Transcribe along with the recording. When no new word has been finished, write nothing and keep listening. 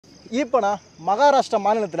இப்போ நான் மகாராஷ்டிரா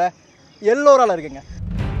மாநிலத்தில் எல்லோரால இருக்கேங்க.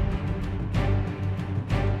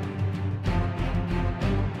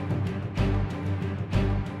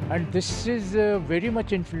 And this is very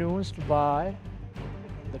much influenced by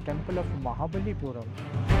the temple of Mahabalipuram.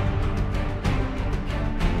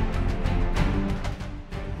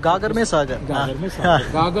 Gagar mein sagar. Gagar mein sagar.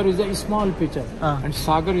 Gagar is a small pitcher and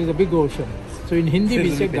sagar is a big ocean. So in Hindi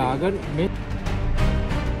we say Gagar mein.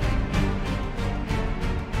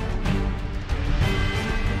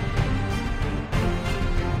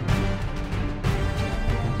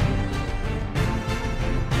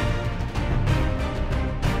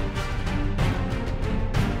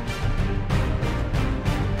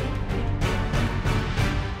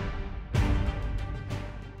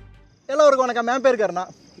 எல்லோருக்கும் வணக்கம். என் பேர் கருணா.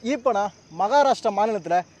 இப்போ நான் மகாராஷ்டிரா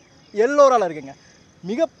மாநிலத்தில் எல்லோரால இருக்கேங்க.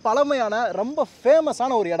 மிக பழமையான ரொம்ப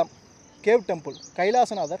ஃபேமஸான ஒரு இடம் cave temple,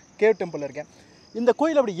 Kailasanathar cave temple இருக்கேன். இந்த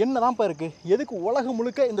கோயில் அப்படி என்ன தான்ப்பா இருக்குது, எதுக்கு உலகம்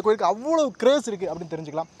முழுக்க இந்த கோயிலுக்கு அவ்வளோ கிரேஸ் இருக்குது அப்படின்னு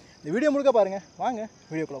தெரிஞ்சுக்கலாம். இந்த வீடியோ முழுக்க பாருங்கள். வாங்க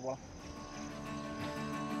வீடியோக்குள்ளே போகலாம்.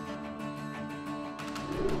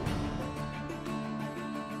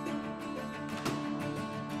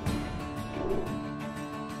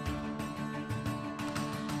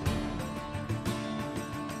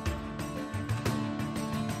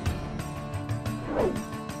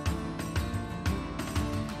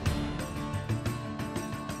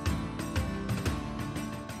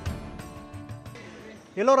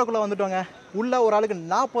 எல்லோராக்குள்ளே வந்துட்டோங்க. உள்ளே ஒரு ஆளுக்கு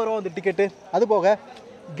 40 ரூபா வந்து டிக்கெட்டு. அது போக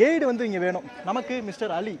கைடு வந்து இங்கே வேணும். நமக்கு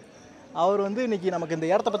மிஸ்டர் அலி அவர் வந்து இன்றைக்கி நமக்கு இந்த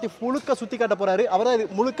இடத்த பற்றி முழுக்க சுற்றி காட்ட போகிறாரு. அவர் தான் இது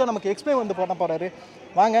முழுக்க நமக்கு எக்ஸ்பிளைன் வந்து பண்ண போகிறாரு.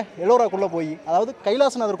 வாங்க எல்லோராக்குள்ளே போய், அதாவது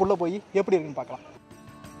கைலாசநாதருக்குள்ளே போய் எப்படி இருக்குன்னு பார்க்கலாம்.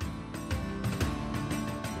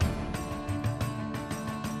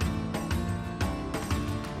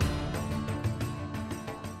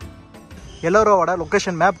 எல்லோராவோட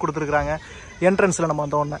லொக்கேஷன் மேப் கொடுத்துருக்குறாங்க. என்ட்ரன்ஸில் நம்ம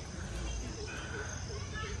வந்த உடனே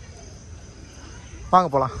வாங்க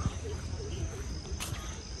போகலாம்.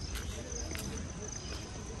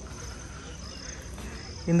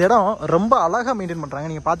 இந்த இடம் ரொம்ப அழகாக மெயின்டைன் பண்ணுறாங்க.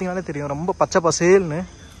 நீங்கள் பார்த்தீங்கன்னாலே தெரியும், ரொம்ப பச்சை பசேல்னு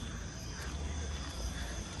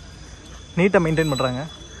நீட்டாக மெயின்டைன் பண்ணுறாங்க.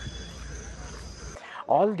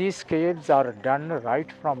 All these caves are done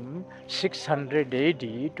right from 600 AD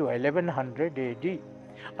to 1100 AD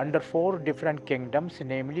under 4 different kingdoms,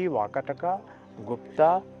 namely Vakataka,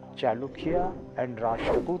 Gupta, Chalukya and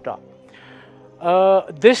Rashtrakuta.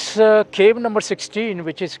 This cave number 16,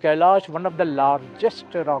 which is Kailash, one of the largest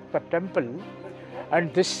rock cut temple, and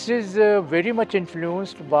this is very much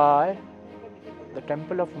influenced by the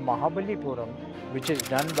temple of Mahabalipuram, which is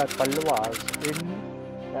done by Pallavas in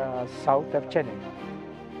south of Chennai,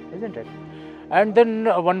 isn't it? And then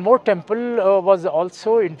one more temple was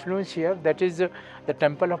also influenced here, that is the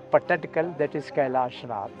temple of Pattatkal, that is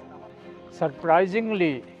Kailashnath.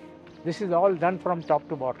 Surprisingly, this is all done from top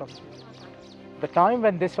to bottom. The time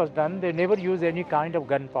when this was done, they never used any kind of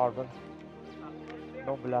gunpowder,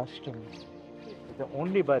 no blasting.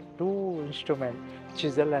 Only by 2 instruments,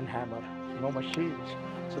 chisel and hammer, no machines.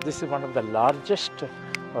 So this is one of the largest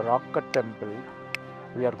rock cut temple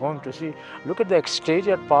we are going to see. Look at the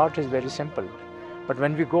exterior part is very simple, but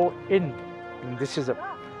when we go in, this is a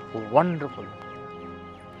wonderful.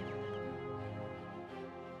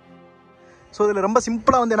 So இதில் ரொம்ப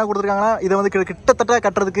சிம்பிளாக வந்து என்ன கொடுத்துருக்காங்கன்னா, இதை வந்து கிட்டத்தட்ட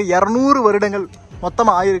கட்டுறதுக்கு 200 வருடங்கள்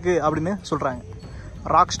மொத்தமாக ஆயிருக்கு அப்படின்னு சொல்கிறாங்க.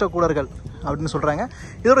 ராக்ஸ்டர் கூடர்கள் அப்படின்னு சொல்கிறாங்க.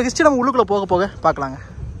 இதோட ஹிஸ்ட்ரி நம்ம உள்ளுக்குள்ளே போக போக பார்க்கலாங்க.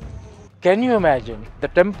 Can you imagine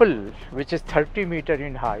the temple which is 30 meters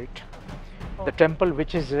in height, the temple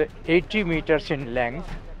which is 80 meters in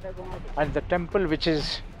length, and the temple which is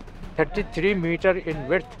 33 meters in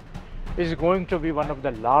width is going to be one of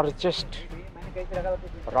the largest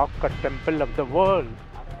rock cut temple of the world.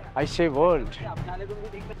 I say world.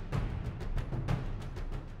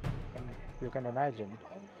 You can imagine.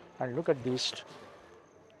 And look at these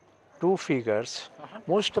 2 figures.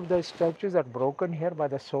 Most of the statues are broken here by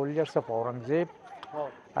the soldiers of Aurangzeb.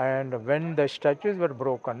 And when the statues were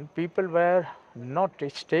broken, people were not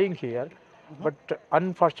staying here. But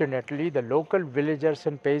unfortunately, the local villagers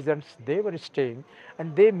and peasants, they were staying and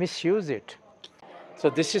they misuse it. So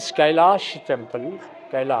this is Kailash temple,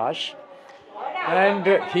 Kailash. And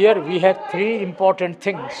here we have 3 important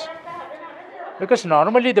things, because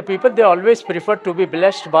normally the people, they always prefer to be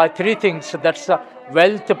blessed by 3 things. That's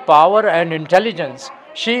wealth, power and intelligence.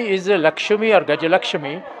 She is a Lakshmi or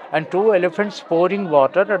Gajalakshmi, and 2 elephants pouring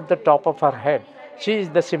water at the top of her head. She is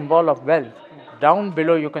the symbol of wealth. Down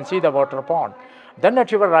below you can see the water pond. Then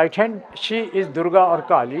at your right hand, she is Durga or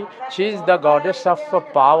Kali. She is the goddess of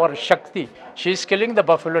power, Shakti. She is killing the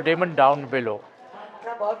buffalo demon down below.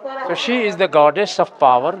 So she is the goddess of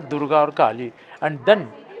power, Durga or Kali. And then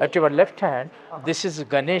At your left hand, this is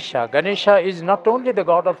Ganesha. Ganesha is not only the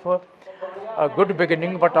god of a good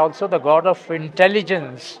beginning, but also the god of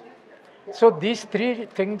intelligence. So these three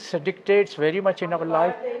things dictates very much in our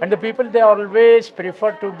life, and the people, they always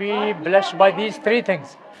prefer to be blessed by these three things: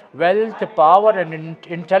 wealth, power, and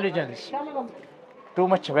intelligence. Too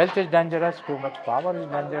much wealth is dangerous, too much power is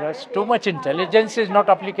dangerous, too much intelligence is not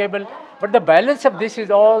applicable, but the balance of this is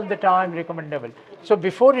all the time recommendable. So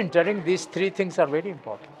before entering, these three things are very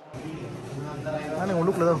important.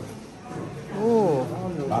 ஓ,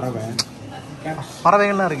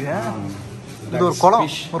 பறவைகள்லாம் இருக்கு. இது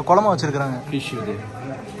ஒரு குளமா வச்சிருக்காங்க. Fish இது.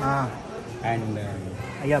 And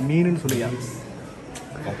ஐயா மீனுன்னு சொல்லியா?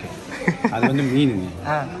 Okay, அது வந்து மீனுங்க.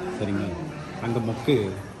 சரிங்க. அங்கே மொக்கு,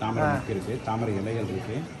 தாமரை மொக்கு இருக்குது, தாமரை இலைகள்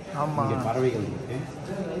இருக்குது, இங்கே பறவைகள் இருக்குது.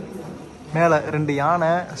 மேலே 2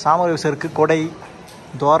 யானை, சாமரவிசம் இருக்குது, கொடை,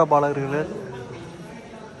 துவாரபாலர்கள்.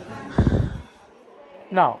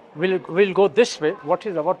 Now we'll go this way. What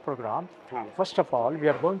is our program? First of all, we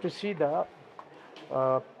are going to see the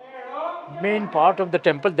main part of the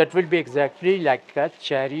temple that will be exactly like a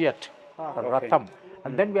chariot, ratham,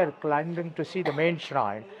 and then we are climbing to see the main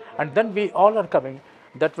shrine, and then we all are coming.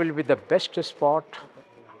 That will be the best spot,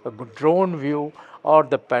 a good drone view or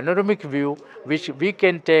the panoramic view which we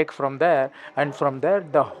can take from there, and from there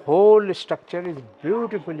the whole structure is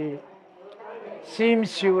beautifully,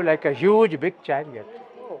 seems you like a huge big chariot.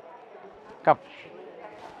 Come.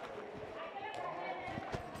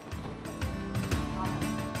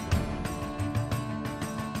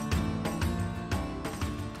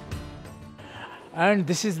 And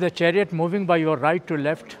this is the chariot moving by your right to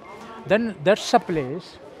left. Then that's a place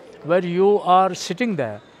where you are sitting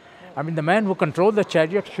there. I mean, the man who controls the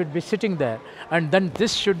chariot should be sitting there. And then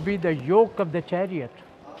this should be the yoke of the chariot.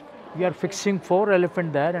 We are fixing 4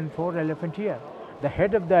 elephants there and 4 elephants here. The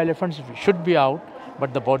head of the elephants should be out, but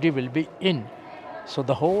the body will be in. So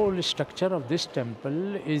the whole structure of this temple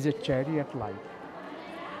is a chariot-like.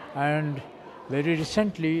 And very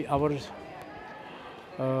recently, our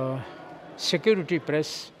security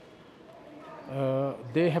press,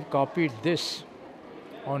 they have copied this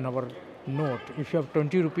on our note. If you have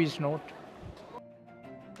 20 rupees note,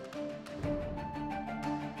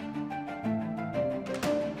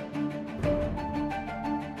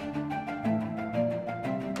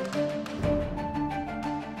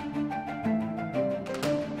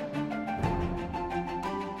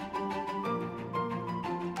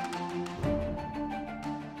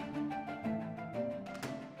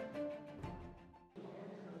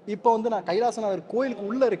 இப்போ வந்து நான் கைலாசநாதர் கோயிலுக்கு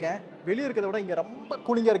உள்ளே இருக்கேன். வெளியே இருக்கிறத விட இங்கே ரொம்ப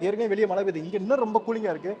கூலிங்காக இருக்குது. ஏற்கனவே வெளியே மழை பெய்யுது, இங்கே இன்னும் ரொம்ப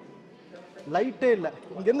கூலிங்காக இருக்குது. லைட்டே இல்லை.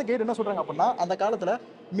 இங்கேருந்து கைடு என்ன சொல்கிறாங்க அப்படின்னா, அந்த காலத்தில்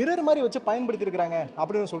மிரர் மாதிரி வச்சு பயன்படுத்தியிருக்கிறாங்க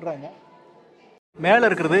அப்படின்னு சொல்கிறாங்க. மேலே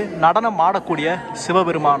இருக்கிறது நடனம் ஆடக்கூடிய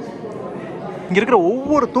சிவபெருமான். இங்கே இருக்கிற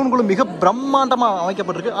ஒவ்வொரு தூண்களும் மிக பிரம்மாண்டமாக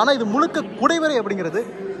அமைக்கப்பட்டிருக்கு. ஆனால் இது முழுக்க குடைவரை அப்படிங்கிறது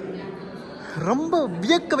ரொம்ப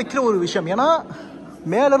வியக்க வைக்கிற ஒரு விஷயம். ஏன்னா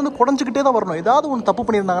மேலேருந்து குடஞ்சிக்கிட்டே தான் வரணும். ஏதாவது ஒன்று தப்பு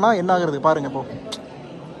பண்ணியிருந்தாங்கன்னா என்ன ஆகுறது பாருங்க. இப்போ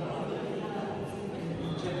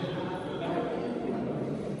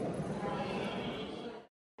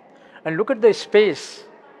and look at the space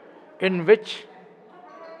in which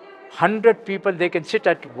 100 people, they can sit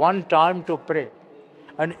at one time to pray.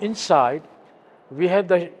 And inside we have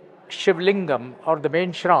the Shivlingam or the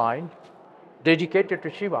main shrine dedicated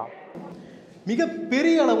to Shiva. மிக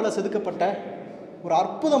பெரிய அளவில் செதுக்கப்பட்ட ஒரு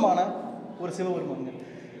அற்புதமான ஒரு சிவபெருமான்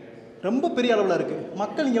ரொம்ப பெரிய அளவில் இருக்குது.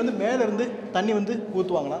 மக்கள் இங்கே வந்து மேலே இருந்து தண்ணி வந்து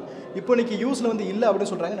ஊற்றுவாங்களாம். இப்போ இன்றைக்கி யூஸில் வந்து இல்லை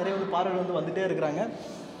அப்படின்னு சொல்கிறாங்க. நிறைய வந்து பார்வைகள் வந்து வந்துகிட்டே இருக்கிறாங்க.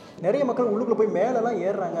 நிறைய மக்கள் உள்ளுக்குள்ளே போய் மேலெல்லாம்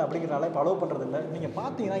ஏறுறாங்க அப்படிங்கிறனால இப்போ அலோவ் பண்ணுறதில்ல. நீங்கள்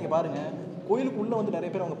பார்த்தீங்கன்னா இங்கே பாருங்கள், கோயிலுக்குள்ளே வந்து நிறைய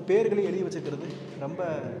பேர் அவங்க பேர்களையும் எழுதி வச்சுக்கிறது ரொம்ப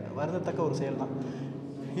வருந்தத்தக்க ஒரு செயல் தான்.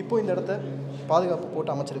 இப்போது இந்த இடத்த பாதுகாப்பு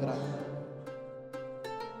போட்டு அமைச்சிருக்கிறாங்க.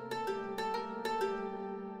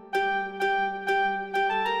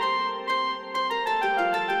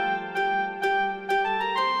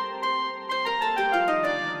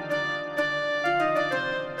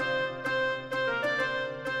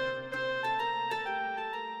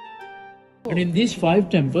 And in these 5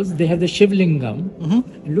 temples, they have the Shivlingam.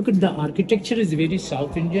 And look at the architecture is very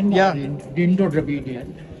South Indian, Indo-Dravidian.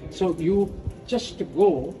 So you just go,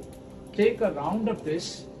 take a round of this,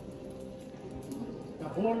 the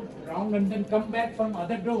whole round, and then come back from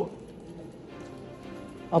other door.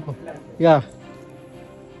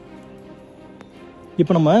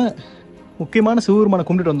 இப்போ நம்ம முக்கியமான சிவபெருமானை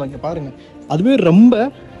கும்பிட்டு வந்தோம். இங்கே பாருங்கள், அதுவே ரொம்ப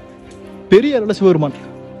பெரிய அளவில் சிவபெருமான்.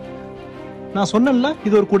 நான் சொன்னேன்ல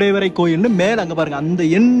இது ஒரு குடைவரை கோயில்னு. மேலே அங்கே பாருங்கள், அந்த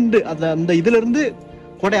எண்டு அந்த இதுலேருந்து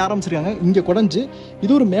கொடை ஆரம்பிச்சிருக்காங்க. இங்கே குடைஞ்சு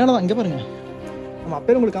இது ஒரு மேலே தான். இங்கே பாருங்கள், நம்ம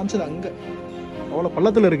அப்பயே உங்களுக்கு காமிச்சது அங்கே அவ்வளோ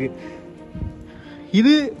பள்ளத்தில் இருக்குது.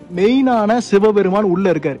 இது மெயினான சிவபெருமான் உள்ள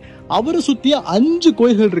இருக்காரு. அவரை சுத்திய 5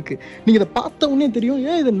 கோயில்கள் இருக்கு. நீங்க இதை பார்த்த உடனே தெரியும்,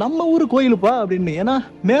 இது நம்ம ஊர் கோயிலுப்பா அப்படின்னு. ஏன்னா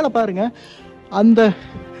மேல பாருங்க, அந்த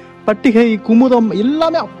பட்டிகை குமுதம்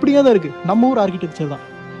எல்லாமே அப்படியே தான் இருக்கு. நம்ம ஊர் ஆர்கிடெக்சர் தான்.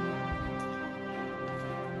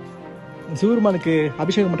 சிவபெருமானுக்கு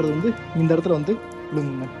அபிஷேகம் பண்றது வந்து இந்த இடத்துல வந்து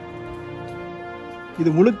விழுங்குங்க. இது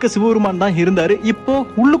முழுக்க சிவபெருமான் தான் இருந்தாரு. இப்போ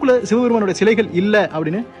உள்ளுக்குள்ள சிவபெருமானோட சிலைகள் இல்லை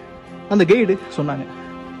அப்படின்னு அந்த கைடு சொன்னாங்க.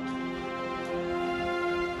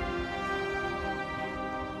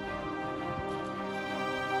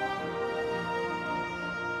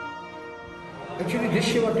 Actually, this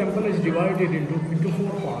Shiva temple is divided into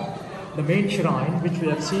 4 parts. The main shrine, which we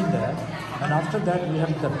have seen there, and after that we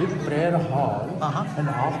have the big prayer hall, and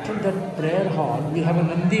after that prayer hall we have a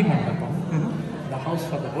Nandi Mandapam, the house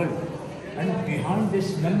for the world. And behind this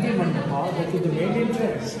Nandi Mandapa, that is the main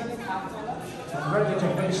entrance. From where the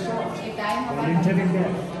temple starts. We'll enter in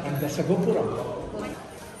there, and that's a Gopuram.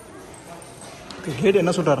 Guide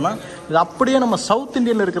என்ன சொல்றாருன்னா, இது அப்படியே நம்ம south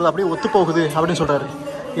இந்தியன்ல இருக்கிறது அப்படியே ஒத்து போகுது அப்படின்னு சொல்றாரு.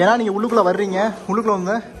 ஏன்னா நீங்கள் உள்ளுக்குள்ளே வர்றீங்க, உள்ளுக்குள்ளே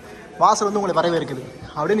வந்து வாசல் வந்து உங்களை வரவேற்குது.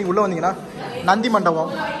 அப்படியே நீங்கள் உள்ளே வந்தீங்கன்னா நந்தி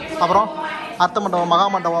மண்டபம், அப்புறம் அர்த்த மண்டபம், மகா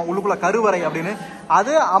மண்டபம், உள்ளுக்குள்ளே கருவறை அப்படின்னு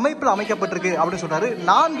அது அமைப்பில் அமைக்கப்பட்டிருக்கு அப்படின்னு சொல்கிறாரு.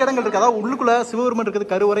 4 இடங்கள் இருக்குது. அதாவது உள்ளுக்குள்ளே சிவபெருமன்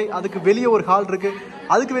இருக்குது கருவறை, அதுக்கு வெளியே ஒரு ஹால் இருக்குது,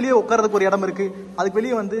 அதுக்கு வெளியே உட்காரதுக்கு ஒரு இடம் இருக்குது, அதுக்கு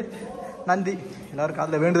வெளியே வந்து நந்தி எல்லாருக்கும்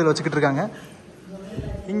அதில் வேண்டுதல் வச்சுக்கிட்டு இருக்காங்க.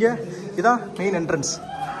 இங்கே இதான் மெயின் என்ட்ரன்ஸ்.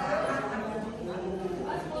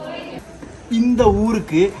 இந்த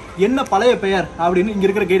ஊருக்கு என்ன பழைய பெயர் அப்படின்னு இங்க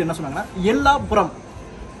இருக்கிற கைடு என்ன சொன்னாங்கன்னா, எல்லாப்புறம்.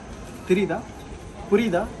 தெரியுதா,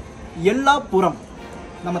 புரியுதா? எல்லாப்புறம்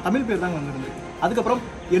நம்ம தமிழ் பேர் தாங்க வந்திருந்து. அதுக்கப்புறம்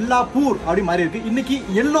எல்லாப்பூர் அப்படி மாறி இருக்கு. இன்னைக்கு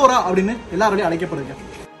எல்லோரா அப்படின்னு எல்லாரோடையும் அழைக்கப்படுது.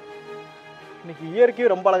 இன்னைக்கு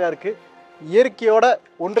இயற்கையும் ரொம்ப அழகா இருக்கு. இயற்கையோட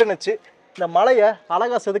ஒன்றிணைச்சு இந்த மலையை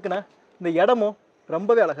அழகா செதுக்குன இந்த இடமும்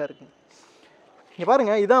ரொம்பவே அழகா இருக்கு. இங்க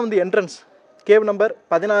பாருங்க, இதான் வந்து என்ட்ரன்ஸ். கேவ் நம்பர்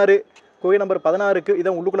 16, கோயில் நம்பர் 16க்கு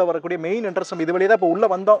இதான் உள்ளுக்குள்ளே வரக்கூடிய மெயின் என்ட்ரன்ஸ். இது வழியே தான் இப்போ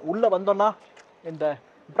உள்ளே வந்தோம்னா இந்த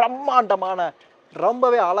பிரம்மாண்டமான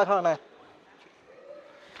ரொம்பவே அழகான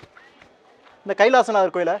இந்த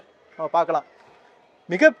கைலாசநாதர் கோயிலை நம்ம பார்க்கலாம்.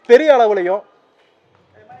 மிகப்பெரிய அளவுலையும்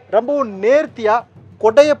ரொம்பவும் நேர்த்தியாக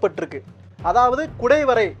கொடையப்பட்டிருக்கு. அதாவது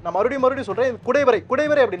குடைவரை. நான் மறுபடியும் சொல்கிறேன்,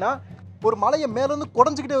 குடைவரை அப்படின்னா ஒரு மலையை மேலேருந்து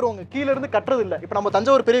குடஞ்சிக்கிட்டே வருவாங்க, கீழே இருந்து கட்டுறது இல்லை. இப்போ நம்ம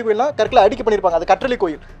தஞ்சாவூர் பெரிய கோயிலாம் கற்களை அடுக்கி பண்ணியிருப்பாங்க, அது கற்றளி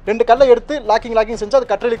கோயில். 2 கல்லை எடுத்து லாக்கிங் செஞ்சு அது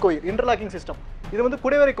கற்றளி கோயில், இன்டர்லாக்கிங் சிஸ்டம். இது வந்து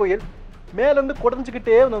குடைவரை கோயில். மேலேருந்து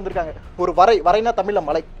குடஞ்சிக்கிட்டே வந்திருக்காங்க. ஒரு வரைனா தமிழில்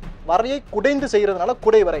மலை, வரையை குடைந்து செய்கிறதுனால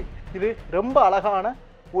குடைவரை. இது ரொம்ப அழகான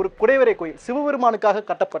ஒரு குடைவரை கோயில். சிவபெருமானுக்காக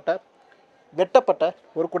வெட்டப்பட்ட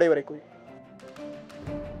ஒரு குடைவரை கோயில்.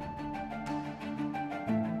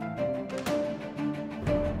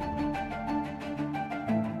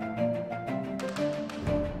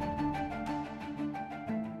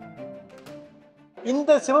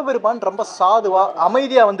 இந்த சிவபெருமான் ரொம்ப சாதுவா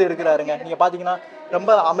அமைதியா வந்து இருக்கிறாருங்க. நீங்க பாத்தீங்கன்னா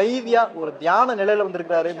ரொம்ப அமைதியா ஒரு தியான நிலையில வந்து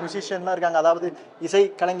இருக்கிறாரு. மியூசிஷியன்லாம் இருக்காங்க, அதாவது இசை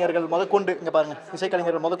கலைஞர்கள் முதற்கொண்டு இங்க பாருங்க, இசை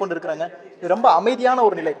கலைஞர்கள் முதற்கொண்டு இருக்கிறாங்க. இது ரொம்ப அமைதியான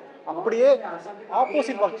ஒரு நிலை. அப்படியே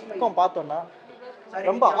ஆப்போசிட் பக்கம் பார்த்தோம்னா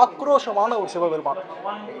ரொம்ப ஆக்ரோஷமான ஒரு சிவபெருமான்.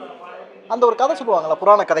 அந்த ஒரு கதை சொல்லுவாங்களா,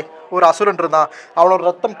 புராண கதை. ஒரு அசுரன் இருந்தான், அவனோட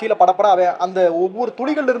ரத்தம் கீழே படப்பட அவன் அந்த ஒவ்வொரு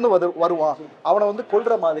துளிகள்ல இருந்து வருவான், அவனை வந்து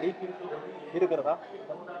கொல்ற மாதிரி இருக்கிறதா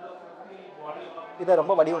இதை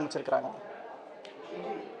ரொம்ப வடிவமைச்சிருக்கிறாங்க.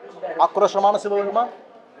 ஆக்ரோஷமான சிவபெருமான்,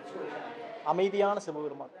 அமைதியான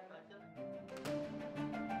சிவபெருமான்.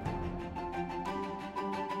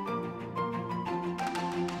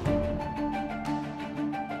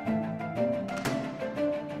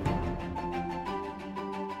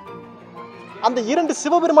 அந்த 2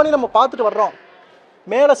 சிவபெருமானையும் நம்ம பார்த்துட்டு வர்றோம்.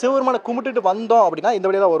 மேலே சிவபெருமானை கும்பிட்டுட்டு வந்தோம் அப்படின்னா இந்த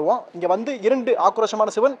வழியாக தான் வருவோம். இங்கே வந்து 2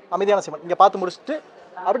 ஆக்ரோஷமான சிவன், அமைதியான சிவன் இங்கே பார்த்து முடிச்சுட்டு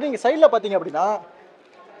அப்படி நீங்கள் சைடில் பார்த்தீங்க அப்படின்னா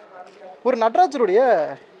ஒரு நடராஜருடைய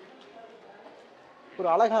ஒரு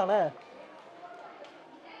அழகான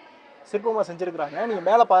சிற்பமாக செஞ்சுருக்கிறாங்க. நீங்கள்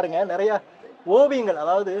மேலே பாருங்கள், நிறைய ஓவியங்கள்,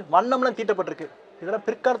 அதாவது வண்ணம்லாம் தீட்டப்பட்டிருக்கு. இதெல்லாம்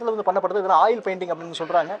பிற்காலத்தில் வந்து பண்ணப்படுது. இதெல்லாம் ஆயில் பெயிண்டிங் அப்படின்னு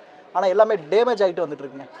சொல்கிறாங்க. ஆனால் எல்லாமே டேமேஜ் ஆகிட்டு வந்துட்டு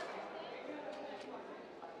இருக்குங்க.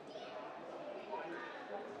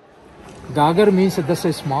 Gagar means that's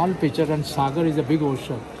a small picture and Sagar is a big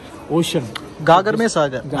ocean. Gagar mein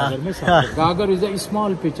Sagar. Gagar is a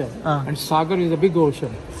small picture and Sagar is a big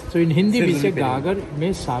ocean. So in Hindi we say Gagar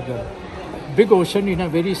mein Sagar. Big ocean in a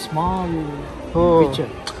very small picture.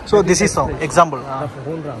 So this is an example.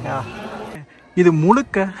 இது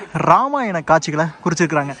முழுக்க ராமாயண காட்சிகளை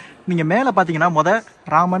குறிச்சிருக்கிறாங்க. நீங்கள் மேலே பார்த்தீங்கன்னா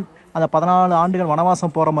ராமன் அந்த 14 ஆண்டுகள்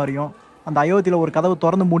வனவாசம் போகிற மாதிரியும், அந்த அயோத்தியில் ஒரு கதவு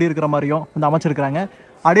திறந்து மூடி இருக்கிற மாதிரியும் வந்து அமைச்சிருக்கிறாங்க.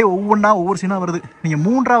 அப்படியே ஒவ்வொரு சீனாக வருது. நீங்கள்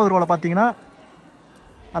 3வது ரோவில் பார்த்தீங்கன்னா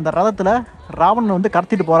அந்த ரதத்தில் ராவணன் வந்து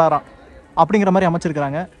கடத்திட்டு போகிறாராம் அப்படிங்கிற மாதிரி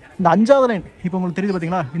அமைச்சிருக்கிறாங்க. இந்த 5வது லைன் இப்போ உங்களுக்கு தெரியுது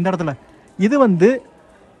பார்த்தீங்களா, இந்த இடத்துல இது வந்து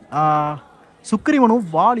சுக்கிரீவனும்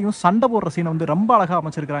வாலியும் சண்டை போடுற சீனை வந்து ரொம்ப அழகாக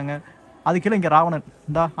அமைச்சிருக்கிறாங்க. அதுக்கீழே இங்கே ராவணன்,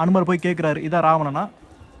 இந்த அனுமர் போய் கேட்குறாரு இதான் ராவணனா,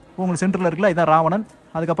 உங்களுக்கு சென்டரில் இருக்குல்ல இதான் ராவணன்,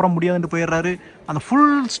 அதுக்கப்புறம் முடியாதுன்ட்டு போயிடுறாரு. அந்த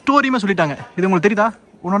ஃபுல் ஸ்டோரியுமே சொல்லிட்டாங்க. இது உங்களுக்கு தெரியுதா?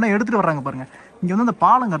 ஒன்று எடுத்துகிட்டு வர்றாங்க பாருங்கள். இங்கே வந்து அந்த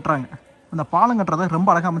பாலம் கட்டுறாங்க. அந்த பாலம் கட்டுறதை ரொம்ப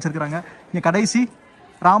அழகாக அமைச்சிருக்கிறாங்க. இங்கே கடைசி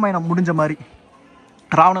ராமாயணம் முடிஞ்ச மாதிரி,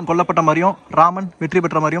 ராவணன் கொல்லப்பட்ட மாதிரியும் ராமன் வெற்றி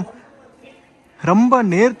பெற்ற மாதிரியும் ரொம்ப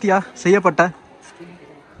நேர்த்தியாக செய்யப்பட்ட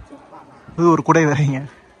இது ஒரு குடை வரைங்க.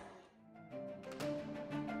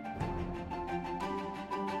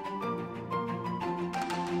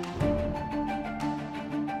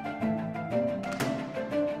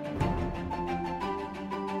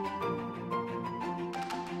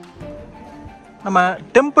 நம்ம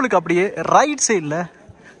டெம்பிளுக்கு அப்படியே ரைட் சைடில்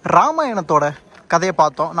ராமாயணத்தோட கதையை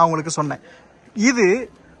பார்த்தோம். நான் உங்களுக்கு சொன்னேன், இது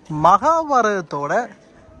மகாபாரதத்தோட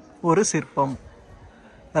ஒரு சிற்பம்.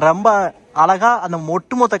 ரொம்ப அழகாக அந்த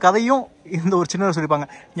ஒட்டுமொத்த கதையும் இந்த ஒரு சின்ன சொல்லிப்பாங்க.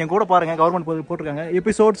 என் கூட பாருங்கள், கவர்மெண்ட் போட்டிருக்காங்க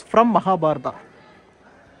எபிசோட்ஸ் ஃப்ரம் மகாபாரதா.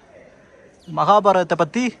 மகாபாரதத்தை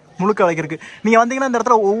பற்றி முழுக்க வைக்கிறதுக்கு நீங்கள் வந்தீங்கன்னா இந்த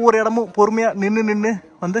இடத்துல ஒவ்வொரு இடமும் பொறுமையாக நின்று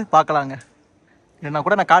வந்து பார்க்கலாங்க. இல்லைன்னா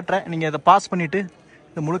கூட நான் காட்டுறேன், நீங்கள் இதை பாஸ் பண்ணிவிட்டு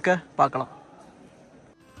இதை முழுக்க பார்க்கலாம்.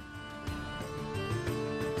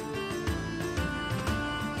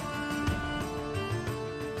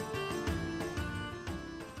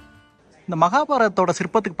 இந்த மகாபாரதத்தோட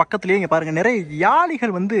சிற்பத்துக்கு பக்கத்துலேயே இங்கே பாருங்கள் நிறைய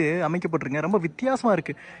யாளிகள் வந்து அமைக்கப்பட்டிருங்க. ரொம்ப வித்தியாசமாக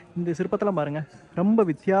இருக்குது. இந்த சிற்பத்தெல்லாம் பாருங்கள், ரொம்ப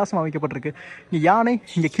வித்தியாசமாக அமைக்கப்பட்டிருக்கு. இங்கே யானை,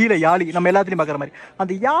 இங்கே கீழே யாழி, நம்ம எல்லாத்துலேயும் பார்க்குற மாதிரி.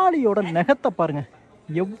 அந்த யாழியோட நெகத்தை பாருங்கள்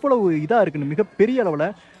எவ்வளவு இதாக இருக்குன்னு, மிகப்பெரிய அளவில்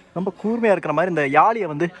ரொம்ப கூர்மையாக இருக்கிற மாதிரி இந்த யாழியை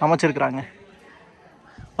வந்து அமைச்சிருக்கிறாங்க.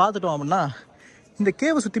 பார்த்துட்டோம் அப்படின்னா இந்த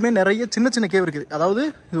கேவை சுற்றியுமே நிறைய சின்ன சின்ன கேவ் இருக்குது. அதாவது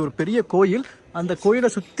இது ஒரு பெரிய கோயில், அந்த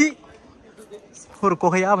கோயிலை சுற்றி ஒரு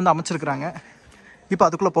குகையாக வந்து அமைச்சிருக்கிறாங்க. இப்போ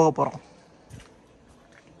அதுக்குள்ளே போக போகிறோம்.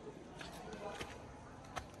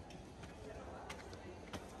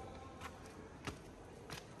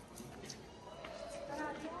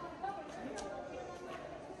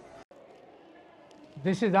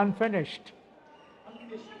 This is unfinished.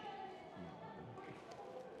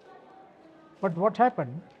 But what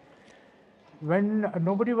happened? When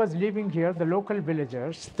nobody was living here, the local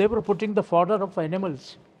villagers, they were putting the fodder of animals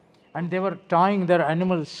and they were tying their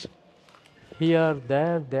animals here,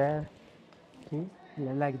 there. See?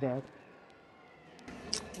 Like that.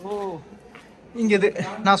 ஓ, இங்கே இது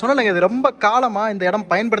நான் சொன்னேங்க, இது ரொம்ப காலமாக இந்த இடம்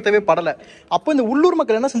பயன்படுத்தவே படலை. அப்போ இந்த உள்ளூர்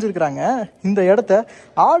மக்கள் என்ன செஞ்சுருக்கிறாங்க, இந்த இடத்த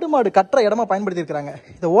ஆடு மாடு கட்டுற இடமா பயன்படுத்தியிருக்கிறாங்க.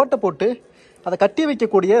 இதை ஓட்டை போட்டு அதை கட்டி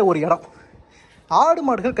வைக்கக்கூடிய ஒரு இடம். ஆடு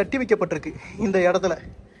மாடுகள் கட்டி வைக்கப்பட்டிருக்கு இந்த இடத்துல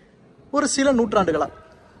ஒரு சில நூற்றாண்டுகளாக.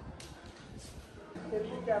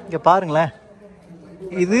 இங்கே பாருங்களேன்,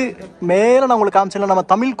 இது மேலே நான் உங்களுக்கு காமிச்சேன், நம்ம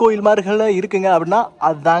தமிழ் கோயில் மாதிரிகள் இருக்குங்க அப்படின்னா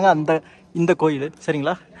அதுதாங்க இந்த கோயில்.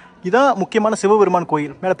 சரிங்களா? இதான் முக்கியமான சிவபெருமான்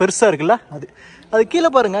கோயில். மேலே பெருசாக இருக்குல்ல அது கீழே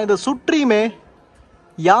பாருங்கள். இதை சுற்றியுமே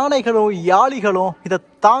யானைகளும் யாளிகளும் இதை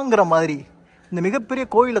தாங்குற மாதிரி, இந்த மிகப்பெரிய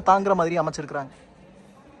கோயிலை தாங்குற மாதிரி அமைச்சிருக்கிறாங்க.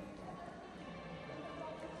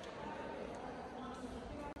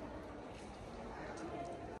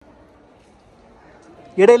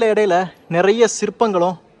 இடையில நிறைய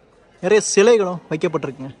சிற்பங்களும் நிறைய சிலைகளும்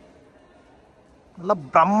வைக்கப்பட்டிருக்குங்க. நல்லா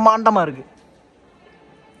பிரம்மாண்டமாக இருக்கு.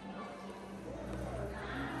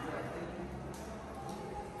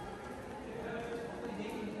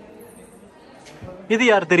 இது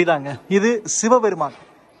யார் தெரியுதாங்க? இது சிவபெருமான்.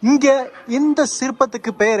 இங்க இந்த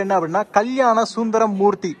சிற்பத்துக்கு பெயர் என்ன அப்படின்னா கல்யாண சுந்தரம்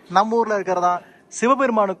மூர்த்தி. நம்ம ஊர்ல இருக்கிறதா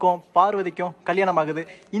சிவபெருமானுக்கும் பார்வதிக்கும் கல்யாணம் ஆகுது.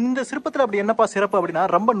 இந்த சிற்பத்துல அப்படி என்னப்பா சிறப்பு அப்படின்னா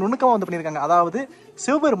ரொம்ப நுணுக்கமா வந்து பண்ணியிருக்காங்க. அதாவது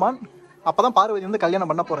சிவபெருமான் அப்பதான் பார்வதி வந்து கல்யாணம்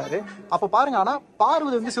பண்ண போறாரு. அப்ப பாருங்க, ஆனா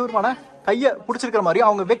பார்வதி வந்து சிவபெருமான கைய பிடிச்சிருக்கிற மாதிரியும்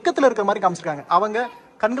அவங்க வெக்கத்துல இருக்கிற மாதிரி காமிச்சிருக்காங்க. அவங்க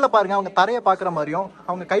கண்களை பாருங்க, அவங்க தரையை பாக்குற மாதிரியும்,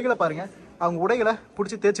 அவங்க கைகளை பாருங்க, அவங்க உடைகளை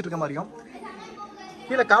பிடிச்சி தேய்ச்சிட்டு இருக்க மாதிரியும்,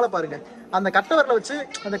 கீழே காலை பாருங்க, அந்த கட்டவரில் வச்சு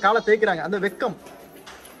அந்த காலை தேய்க்கிறாங்க. அந்த வெக்கம்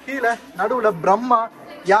கீழே நடுவுல பிரம்மா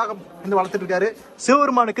யாகம் வந்து வளர்த்துட்டு இருக்காரு.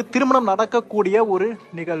 சிவபெருமானுக்கு திருமணம் நடக்கக்கூடிய ஒரு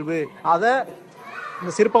நிகழ்வு, அதை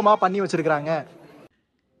இந்த சிற்பமா பண்ணி வச்சிருக்கிறாங்க.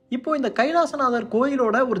 இப்போ இந்த கைலாசநாதர்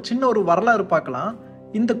கோயிலோட ஒரு சின்ன ஒரு வரலாறு பார்க்கலாம்.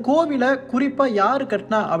 இந்த கோவிலை குறிப்பா யாரு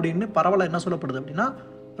கட்டினா அப்படின்னு பரவலா என்ன சொல்லப்படுது அப்படின்னா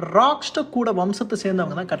ராக்ஸ்டர் கூட வம்சத்தை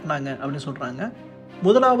சேர்ந்தவங்க தான் கட்டினாங்க அப்படின்னு சொல்றாங்க.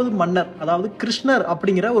 முதலாவது மன்னர், அதாவது கிருஷ்ணர்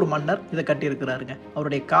அப்படிங்கிற ஒரு மன்னர் இதை கட்டியிருக்கிறாருங்க.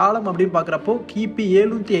 அவருடைய காலம் அப்படின்னு பார்க்குறப்போ கிபி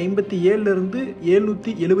 757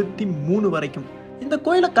 773 வரைக்கும். இந்த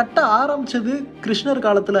கோயிலை கட்ட ஆரம்பிச்சது கிருஷ்ணர்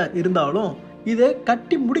காலத்தில் இருந்தாலும் இதை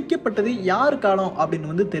கட்டி முடிக்கப்பட்டது யார் காலம்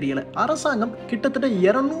அப்படின்னு வந்து தெரியல. அரசாங்கம் கிட்டத்தட்ட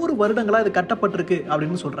 200 வருடங்களா இது கட்டப்பட்டிருக்கு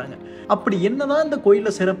அப்படின்னு சொல்றாங்க. அப்படி என்னதான் இந்த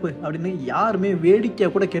கோயிலில் சிறப்பு அப்படின்னு யாருமே வேடிக்கையா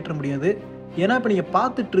கூட கேட்ட முடியாது. ஏன்னா இப்போ நீங்கள்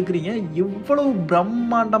பார்த்துட்டு இருக்கிறீங்க எவ்வளவு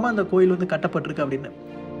பிரம்மாண்டமாக இந்த கோயில் வந்து கட்டப்பட்டிருக்கு அப்படின்னு.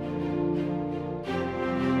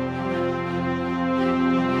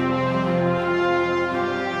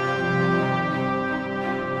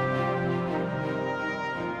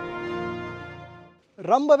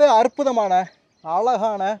 ரொம்பவே அற்புதமான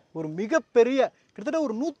அழகான ஒரு மிகப்பெரிய கிட்டத்தட்ட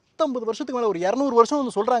ஒரு 150 வருஷத்துக்கு மேலே ஒரு 200 வருஷம்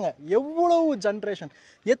வந்து சொல்கிறாங்க. எவ்வளவு ஜென்ரேஷன்,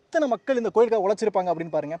 எத்தனை மக்கள் இந்த கோயிலுக்காக உழைச்சிருப்பாங்க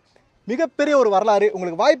அப்படின்னு பாருங்கள். மிகப்பெரிய ஒரு வரலாறு.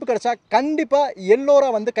 உங்களுக்கு வாய்ப்பு கிடைச்சா கண்டிப்பாக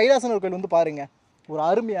எல்லோரா வந்து கைலாசநாதர் கோயில் வந்து பாருங்கள். ஒரு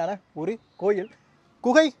அருமையான ஒரு கோயில்,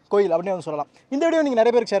 குகை கோயில் அப்படின்னு வந்து சொல்லலாம். இந்த வீடியோ நீங்கள்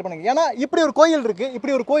நிறைய பேருக்கு ஷேர் பண்ணுங்க. ஏன்னா இப்படி ஒரு கோயில் இருக்குது,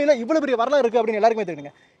 இப்படி ஒரு கோயிலில் இவ்வளோ பெரிய வரலாறு இருக்குது அப்படின்னு எல்லாருக்குமே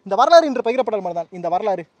தெரியுங்க. இந்த வரலாறு இன்று பகிரப்படாத மாதிரி தான் இந்த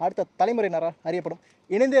வரலாறு அடுத்த தலைமுறையினரால் அறியப்படும்.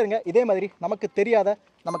 இணைந்தே இருங்க. இதே மாதிரி நமக்கு தெரியாத,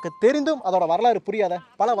 நமக்கு தெரிந்தும் அதோட வரலாறு புரியாத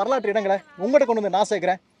பல வரலாற்று இடங்களை உங்கள்கிட்ட கொண்டு வந்து நான்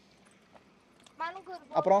சேர்க்குறேன்.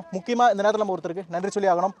 அப்புறம் முக்கியமாக இந்த நேரத்தில் நம்ம ஒருத்தருக்கு நன்றி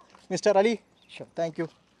சொல்லி ஆகணும். Mister Ali, thank you.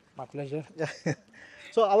 My pleasure.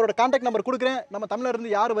 So அவரோட கான்டாக்ட் நம்பர் கொடுக்குறேன். நம்ம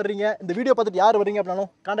தமிழ்நாட்டிலிருந்து யார் வர்றீங்க, இந்த வீடியோ பார்த்துட்டு யார் வர்றீங்க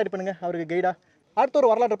அப்படின்னாலும் கான்டாக்ட் பண்ணுங்கள். அவருக்கு கைடாக அடுத்த ஒரு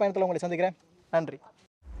வரலாற்று பயணத்தில் உங்களை சந்திக்கிறேன். நன்றி.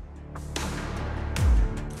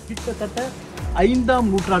 கிட்டத்தட்ட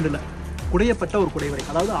 5ஆம் நூற்றாண்டில் குடையப்பட்ட ஒரு குடைவரை,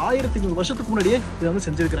 அதாவது 1500 வருஷத்துக்கு முன்னாடியே இதை வந்து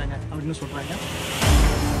செஞ்சுருக்கிறாங்க அப்படின்னு சொல்கிறாங்க.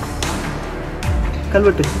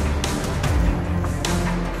 கல்வெட்டு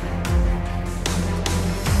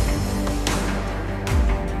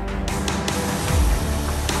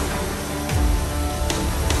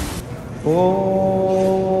ஓ